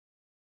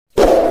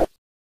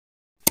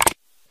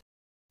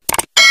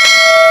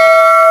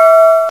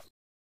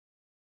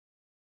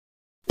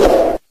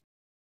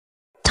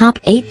Top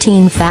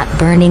 18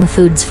 Fat-Burning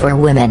Foods for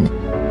Women.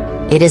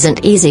 It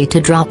isn't easy to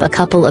drop a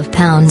couple of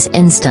pounds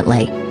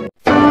instantly.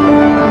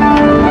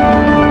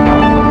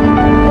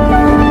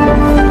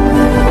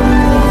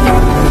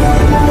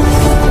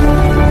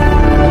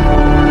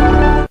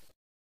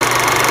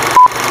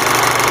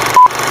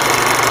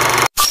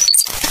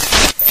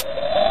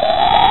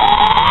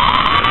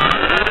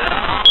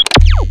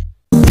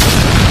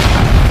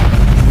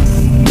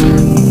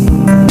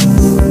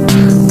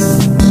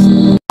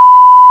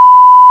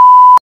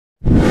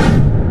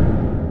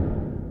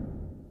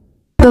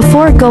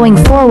 Before going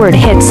forward,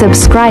 hit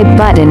subscribe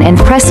button and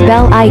press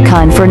bell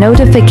icon for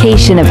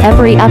notification of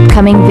every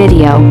upcoming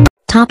video.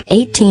 Top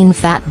 18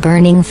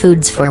 Fat-Burning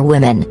Foods for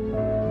Women.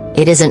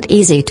 It isn't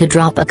easy to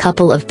drop a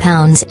couple of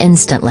pounds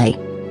instantly.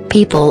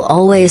 People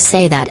always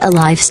say that a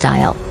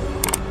lifestyle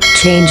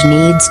change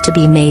needs to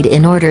be made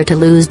in order to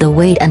lose the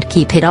weight and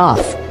keep it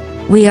off.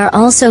 We are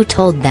also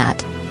told that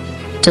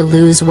to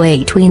lose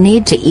weight we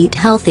need to eat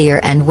healthier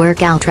and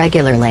work out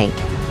regularly.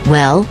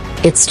 Well,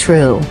 it's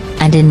true,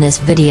 and in this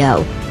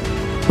video,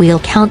 we'll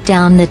count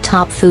down the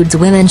top foods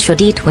women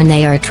should eat when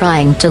they are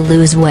trying to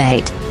lose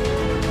weight.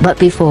 But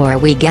before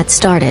we get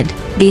started,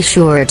 be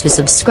sure to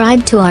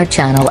subscribe to our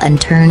channel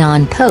and turn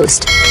on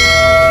post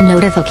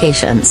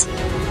notifications.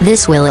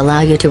 This will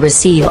allow you to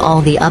receive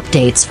all the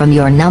updates from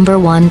your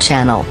 #1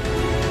 channel.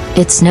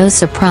 It's no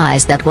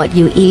surprise that what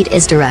you eat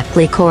is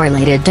directly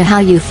correlated to how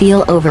you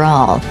feel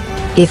overall.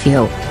 If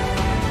you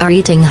are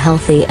eating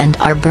healthy and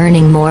are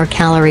burning more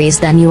calories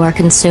than you are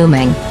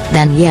consuming,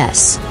 then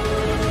yes,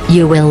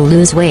 you will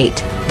lose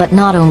weight, but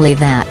not only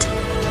that,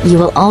 you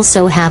will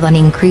also have an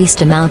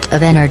increased amount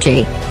of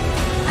energy,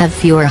 have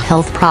fewer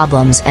health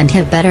problems and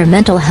have better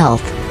mental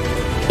health.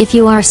 If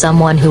you are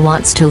someone who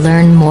wants to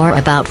learn more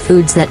about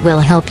foods that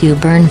will help you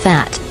burn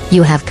fat,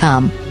 you have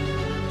come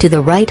to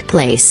the right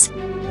place.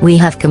 We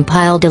have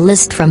compiled a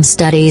list from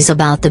studies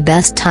about the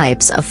best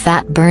types of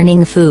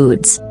fat-burning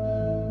foods.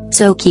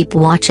 So keep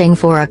watching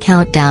for a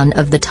countdown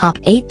of the top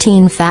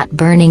 18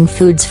 fat-burning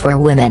foods for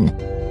women.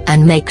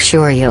 And make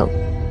sure you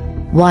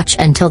watch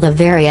until the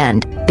very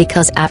end,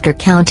 because after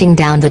counting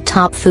down the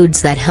top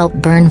foods that help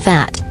burn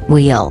fat,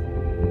 we'll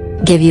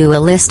give you a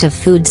list of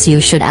foods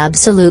you should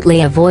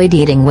absolutely avoid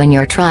eating when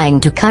you're trying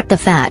to cut the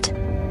fat.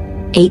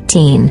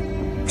 18.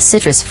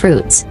 Citrus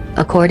fruits.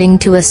 According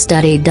to a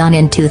study done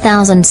in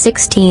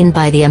 2016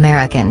 by the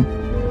American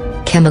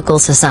Chemical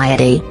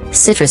Society,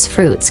 citrus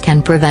fruits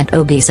can prevent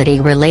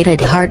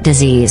obesity-related heart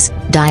disease,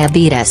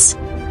 diabetes,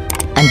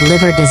 and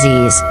liver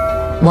disease.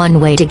 One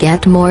way to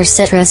get more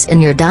citrus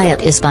in your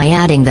diet is by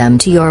adding them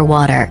to your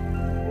water.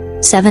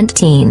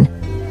 17.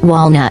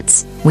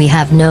 Walnuts. We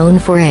have known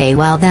for a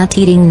while that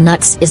eating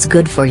nuts is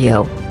good for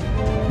you.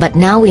 But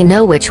now we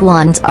know which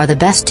ones are the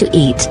best to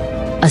eat.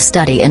 A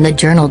study in the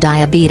journal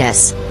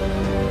Diabetes,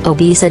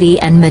 Obesity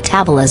and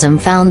Metabolism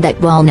found that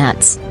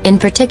walnuts, in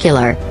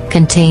particular,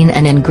 contain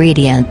an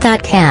ingredient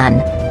that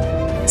can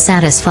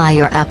satisfy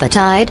your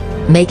appetite,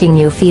 making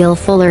you feel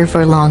fuller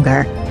for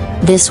longer.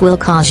 This will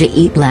cause you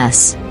eat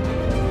less.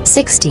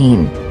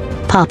 16.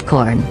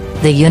 Popcorn.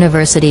 The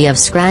University of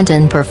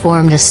Scranton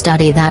performed a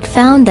study that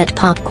found that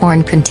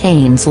popcorn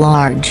contains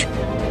large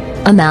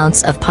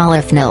amounts of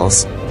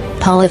polyphenols.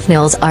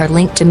 Polyphenols are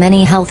linked to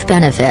many health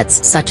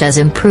benefits such as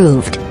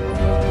improved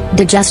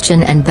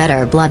digestion and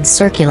better blood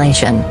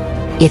circulation.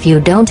 If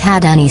you don't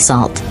add any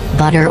salt,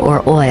 butter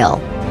or oil,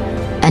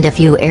 and if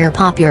you air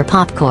pop your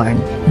popcorn,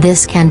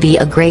 this can be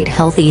a great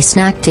healthy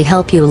snack to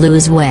help you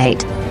lose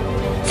weight.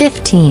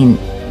 15.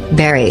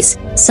 Berries.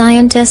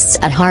 Scientists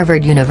at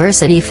Harvard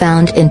University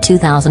found in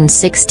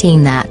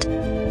 2016 that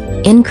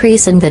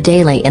increasing the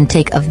daily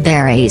intake of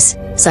berries,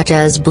 such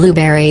as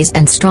blueberries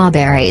and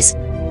strawberries,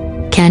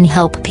 can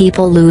help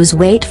people lose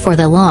weight for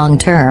the long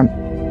term.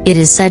 It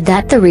is said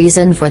that the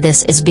reason for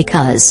this is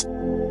because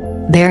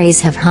berries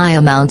have high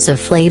amounts of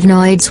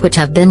flavonoids which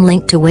have been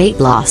linked to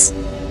weight loss.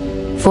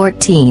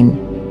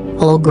 14.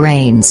 Whole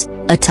grains.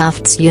 A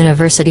Tufts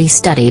University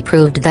study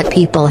proved that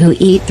people who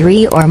eat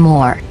 3 or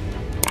more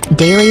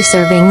daily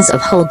servings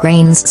of whole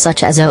grains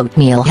such as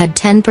oatmeal had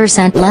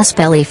 10% less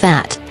belly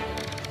fat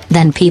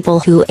than people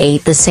who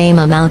ate the same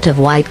amount of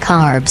white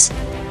carbs.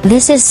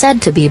 This is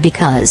said to be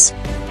because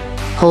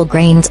whole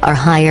grains are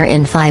higher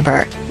in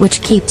fiber,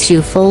 which keeps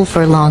you full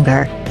for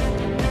longer.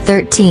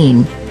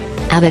 13.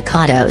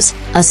 Avocados.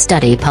 A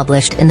study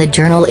published in the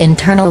journal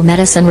Internal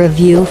Medicine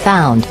Review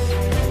found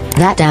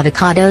that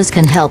avocados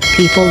can help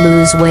people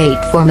lose weight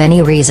for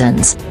many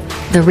reasons.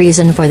 The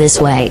reason for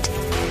this weight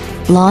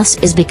loss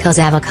is because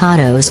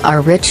avocados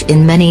are rich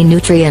in many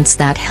nutrients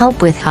that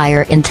help with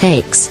higher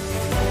intakes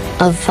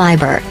of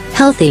fiber,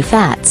 healthy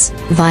fats,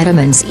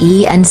 vitamins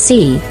E and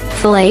C,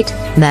 folate,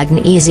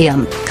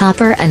 magnesium,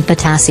 copper and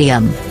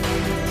potassium.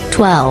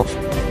 12.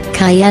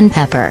 Cayenne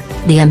pepper.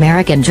 The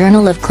American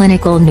Journal of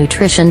Clinical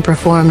Nutrition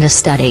performed a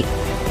study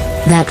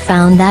that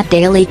found that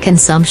daily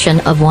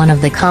consumption of one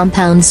of the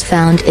compounds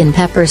found in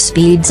pepper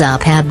speeds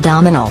up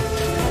abdominal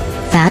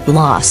fat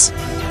loss.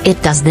 It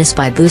does this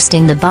by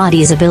boosting the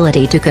body's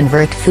ability to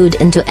convert food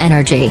into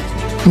energy.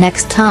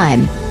 Next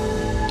time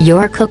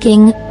You're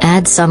cooking,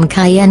 add some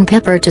cayenne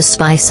pepper to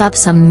spice up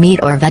some meat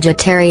or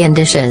vegetarian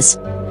dishes.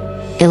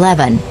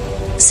 11.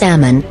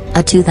 Salmon.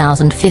 A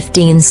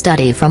 2015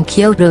 study from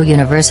Kyoto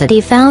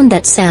University found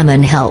that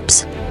salmon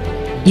helps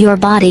your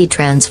body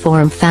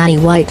transform fatty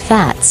white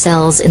fat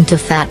cells into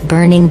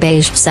fat-burning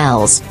beige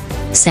cells.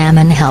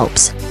 Salmon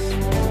helps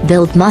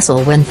build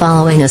muscle when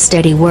following a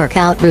steady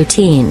workout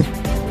routine.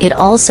 It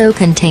also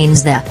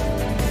contains the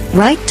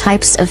right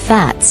types of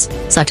fats,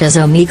 such as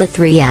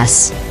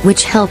omega-3s,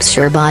 which helps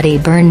your body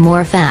burn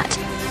more fat.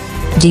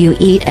 Do you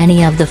eat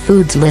any of the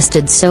foods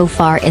listed so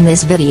far in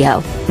this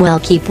video? Well,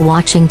 keep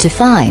watching to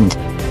find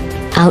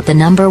out the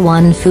number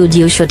 1 food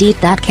you should eat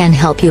that can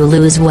help you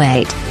lose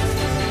weight.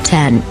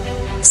 10.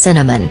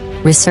 Cinnamon.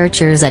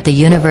 Researchers at the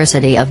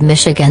University of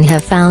Michigan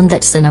have found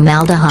that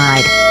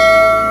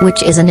cinnamaldehyde,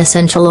 which is an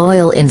essential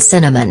oil in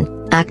cinnamon,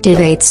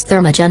 activates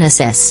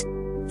thermogenesis.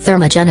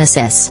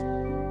 Thermogenesis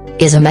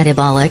is a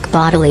metabolic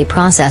bodily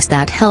process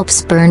that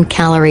helps burn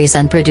calories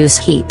and produce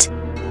heat.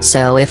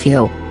 So if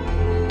you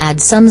add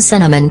some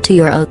cinnamon to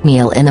your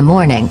oatmeal in the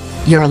morning,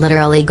 you're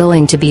literally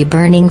going to be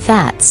burning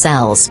fat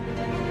cells.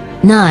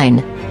 9.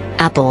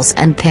 Apples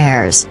and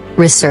pears.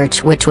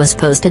 Research which was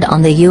posted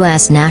on the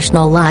U.S.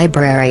 National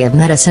Library of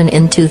Medicine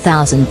in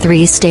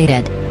 2003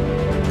 stated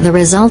the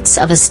results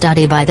of a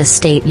study by the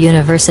State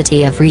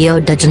University of Rio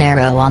de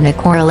Janeiro on the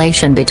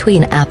correlation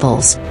between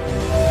apples,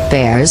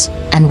 pears,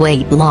 and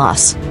weight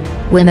loss.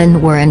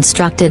 Women were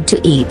instructed to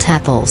eat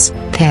apples,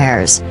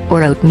 pears,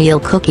 or oatmeal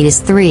cookies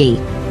 3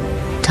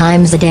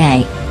 times a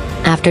day.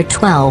 After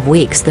 12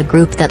 weeks, the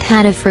group that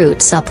had a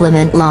fruit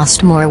supplement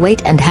lost more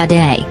weight and had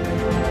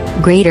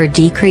a greater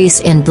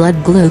decrease in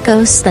blood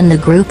glucose than the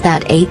group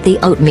that ate the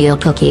oatmeal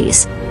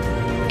cookies.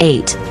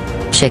 8.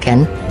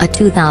 Chicken. A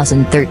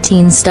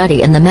 2013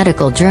 study in the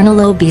medical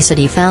journal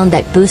Obesity found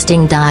that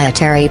boosting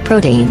dietary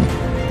protein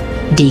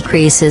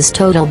decreases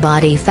total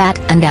body fat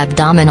and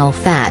abdominal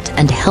fat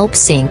and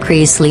helps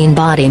increase lean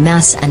body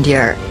mass and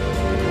your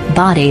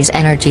body's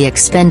energy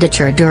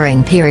expenditure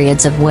during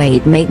periods of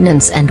weight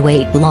maintenance and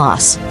weight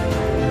loss.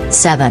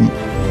 7.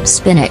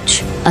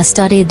 Spinach. A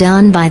study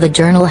done by the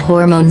journal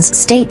Hormones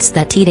states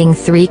that eating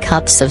 3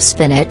 cups of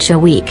spinach a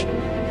week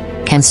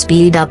can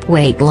speed up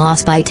weight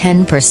loss by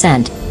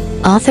 10%.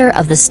 Author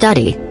of the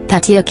study,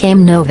 Petya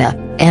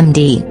Kamnova,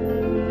 MD,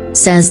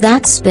 says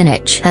that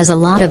spinach has a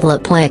lot of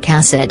lipoic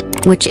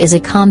acid, which is a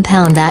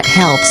compound that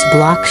helps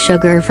block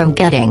sugar from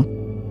getting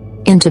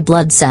into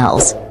blood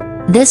cells.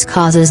 This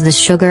causes the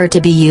sugar to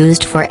be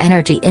used for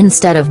energy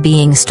instead of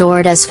being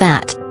stored as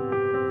fat.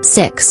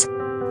 6.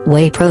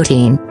 Whey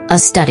protein. A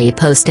study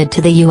posted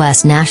to the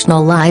U.S.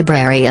 National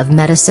Library of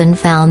Medicine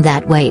found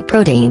that whey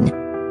protein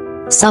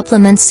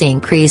supplements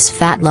increase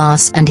fat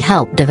loss and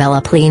help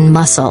develop lean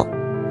muscle.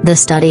 The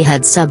study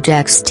had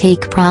subjects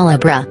take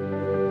Prolibra,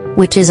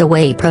 which is a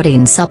whey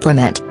protein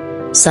supplement.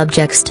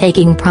 Subjects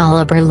taking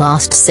Prolibra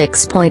lost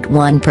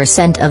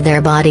 6.1% of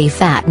their body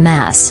fat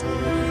mass.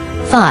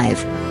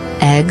 5.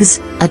 Eggs.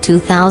 A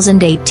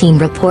 2018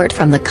 report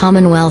from the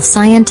Commonwealth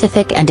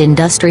Scientific and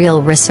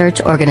Industrial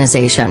Research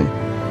Organization,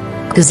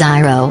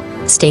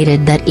 CSIRO,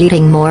 stated that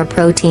eating more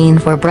protein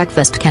for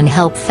breakfast can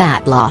help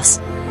fat loss.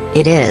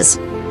 It is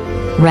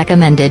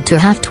recommended to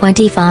have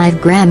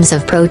 25 grams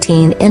of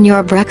protein in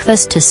your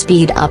breakfast to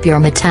speed up your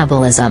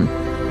metabolism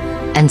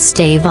and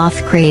stave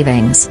off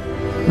cravings.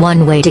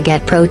 One way to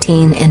get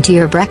protein into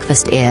your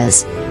breakfast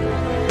is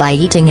by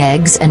eating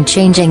eggs and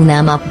changing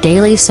them up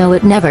daily so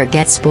it never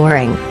gets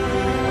boring.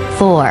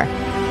 4.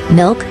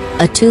 Milk.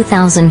 A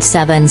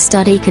 2007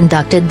 study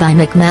conducted by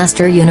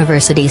McMaster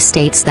University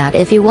states that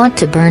if you want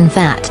to burn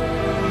fat,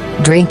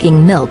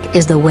 drinking milk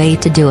is the way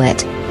to do it.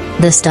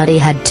 The study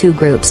had 2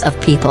 groups of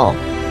people.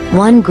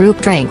 One group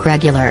drank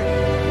regular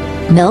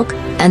milk,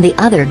 and the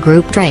other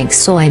group drank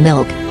soy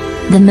milk.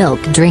 The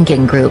milk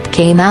drinking group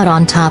came out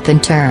on top in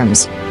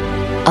terms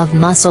of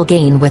muscle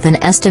gain with an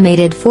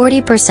estimated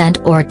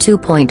 40% or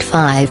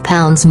 2.5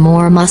 pounds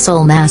more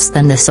muscle mass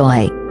than the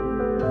soy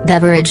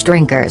beverage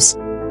drinkers.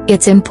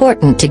 It's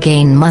important to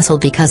gain muscle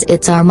because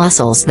it's our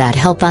muscles that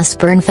help us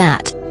burn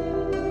fat.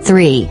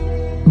 3.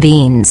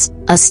 Beans.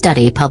 A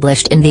study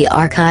published in the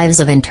Archives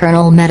of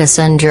Internal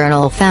Medicine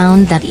journal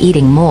found that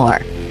eating more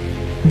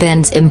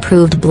beans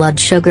improved blood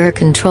sugar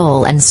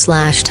control and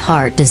slashed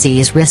heart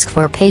disease risk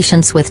for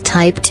patients with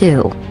type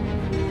 2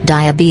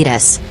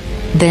 diabetes.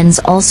 Beans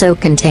also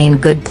contain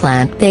good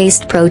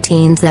plant-based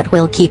proteins that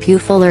will keep you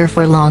fuller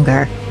for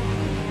longer.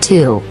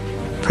 2.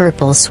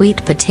 Purple sweet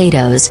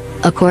potatoes.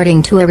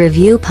 According to a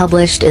review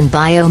published in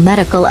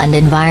Biomedical and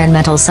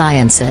Environmental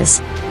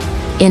Sciences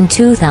in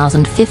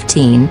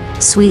 2015,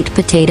 sweet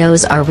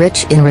potatoes are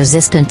rich in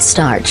resistant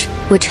starch,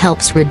 which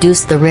helps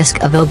reduce the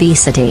risk of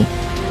obesity.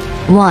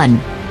 1.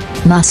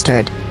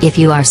 Mustard. If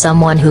you are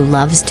someone who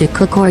loves to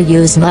cook or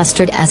use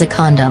mustard as a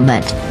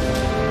condiment,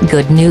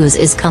 good news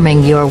is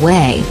coming your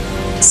way.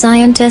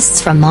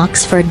 Scientists from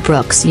Oxford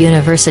Brookes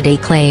University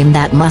claim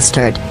that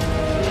mustard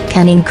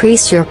can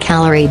increase your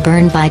calorie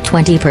burn by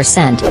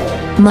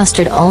 20%.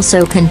 Mustard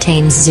also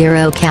contains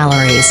 0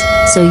 calories,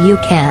 so you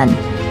can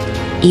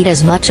Eat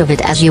as much of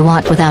it as you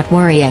want without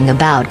worrying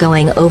about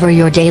going over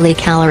your daily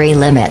calorie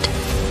limit.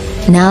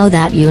 Now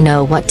that you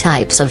know what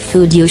types of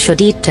food you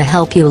should eat to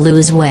help you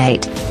lose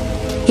weight,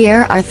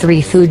 here are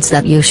 3 foods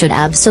that you should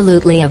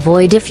absolutely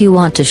avoid if you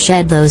want to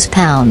shed those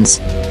pounds.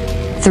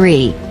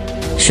 3.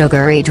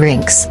 Sugary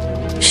drinks.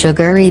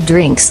 Sugary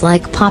drinks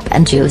like pop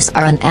and juice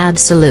are an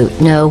absolute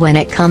no when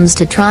it comes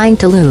to trying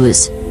to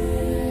lose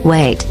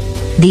weight.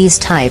 These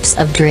types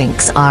of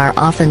drinks are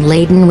often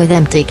laden with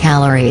empty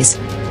calories.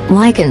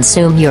 Why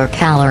consume your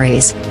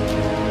calories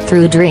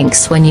through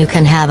drinks when you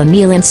can have a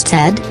meal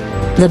instead?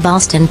 The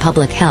Boston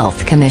Public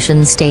Health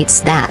Commission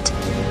states that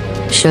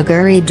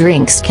sugary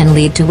drinks can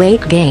lead to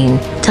weight gain,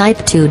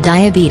 type 2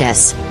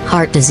 diabetes,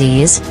 heart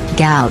disease,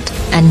 gout,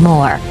 and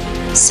more.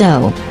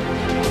 So,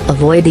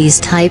 avoid these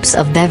types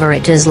of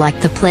beverages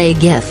like the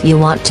plague if you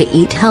want to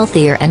eat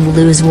healthier and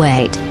lose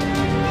weight.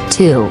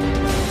 2.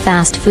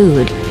 Fast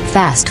food.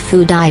 Fast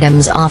food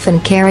items often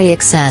carry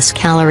excess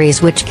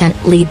calories which can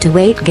lead to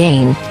weight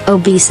gain,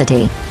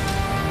 obesity,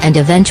 and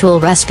eventual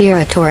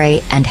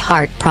respiratory and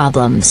heart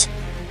problems.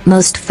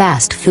 Most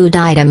fast food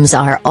items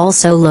are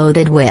also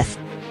loaded with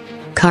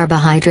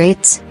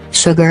carbohydrates,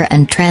 sugar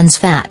and trans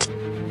fat.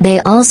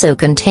 They also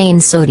contain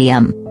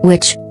sodium,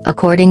 which,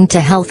 according to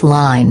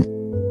Healthline,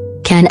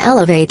 can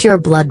elevate your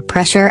blood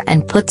pressure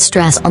and put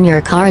stress on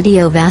your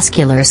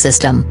cardiovascular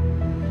system.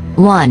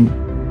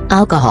 1.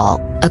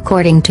 Alcohol.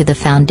 According to the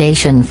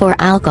Foundation for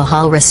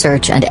Alcohol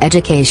Research and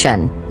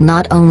Education,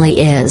 not only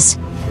is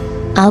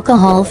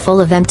alcohol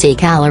full of empty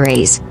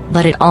calories,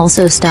 but it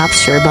also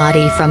stops your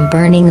body from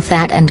burning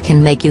fat and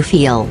can make you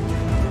feel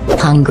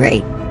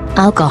hungry.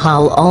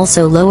 Alcohol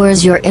also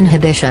lowers your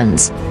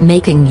inhibitions,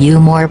 making you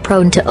more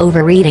prone to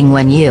overeating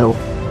when you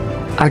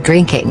are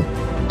drinking.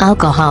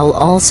 Alcohol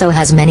also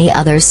has many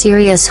other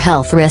serious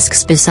health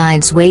risks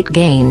besides weight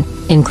gain,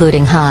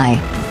 including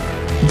high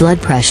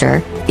blood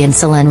pressure,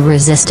 insulin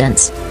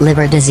resistance,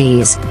 liver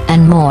disease,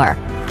 and more.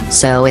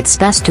 So it's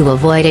best to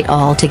avoid it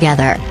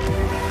altogether.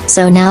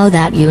 So now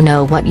that you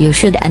know what you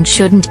should and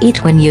shouldn't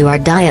eat when you are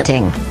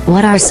dieting,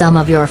 what are some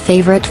of your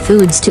favorite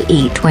foods to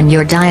eat when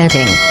you're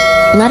dieting?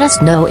 Let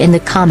us know in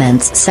the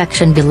comments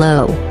section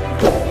below.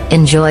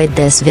 Enjoyed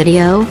this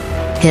video?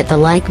 Hit the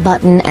like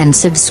button and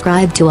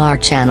subscribe to our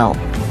channel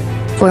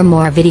for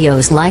more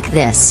videos like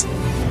this.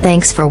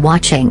 Thanks for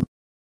watching.